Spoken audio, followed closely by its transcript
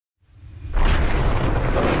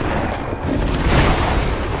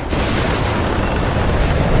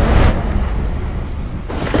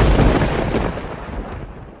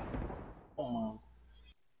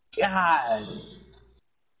god.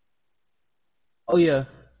 Oh yeah.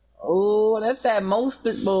 Oh, that's that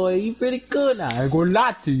Mostert boy. You pretty good now. I ain't gonna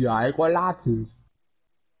lie to you. I ain't gonna lie to you.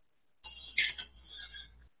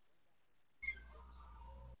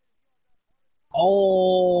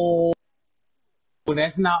 Oh,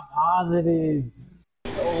 that's not positive.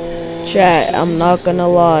 Oh Chat, shit, I'm you not just gonna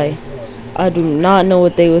set your lie. ass up. I do not know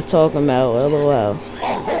what they was talking about, lol.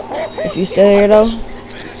 If you still here though,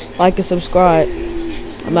 like and subscribe.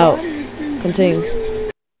 I'm out. Why did you Continue. do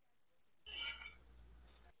it?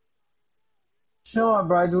 Sean,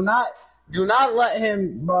 bro, do not let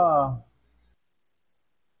him, bro.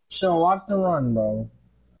 Sean, watch the run, bro.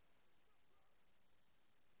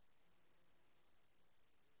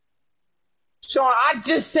 Sean, I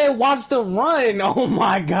just said watch the run. Oh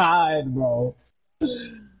my god, bro.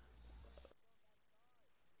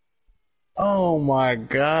 Oh my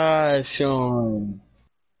god, Sean.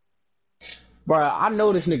 Bro, I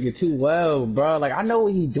know this nigga too well, bro. Like, I know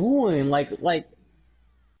what he doing. Like,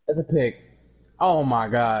 that's a pick. Oh my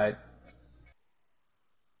god.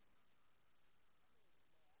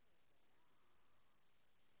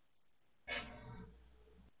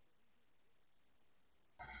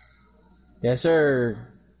 Yes, sir.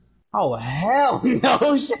 Oh, hell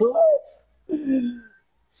no, Sean.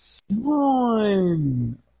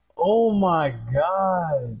 Sean. Oh my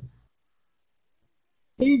god.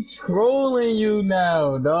 He trolling you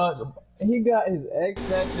now, dog. He got his X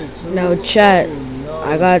Factor Now too. chat, Oh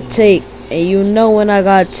I no, got take, Sean. and you know when I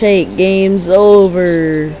got take, game's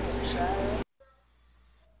over.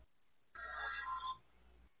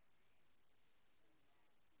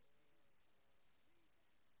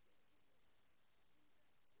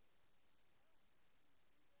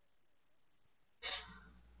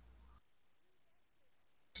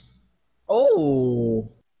 Oh.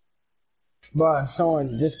 Bro, Sean,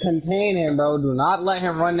 just contain him, bro. Do not let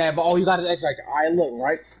him run that ball. Oh, you got his X Factor. Alright, look,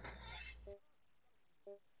 right?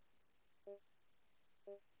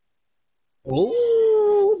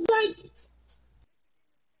 Ooh, like,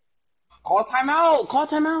 call timeout. Call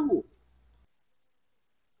timeout.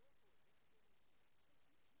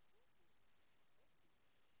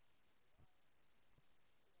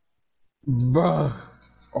 Bruh.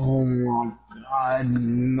 Oh my god,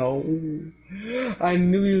 no. I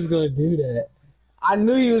knew he was gonna do that. I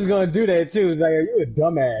knew he was gonna do that too. It's like, you a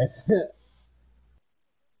dumbass.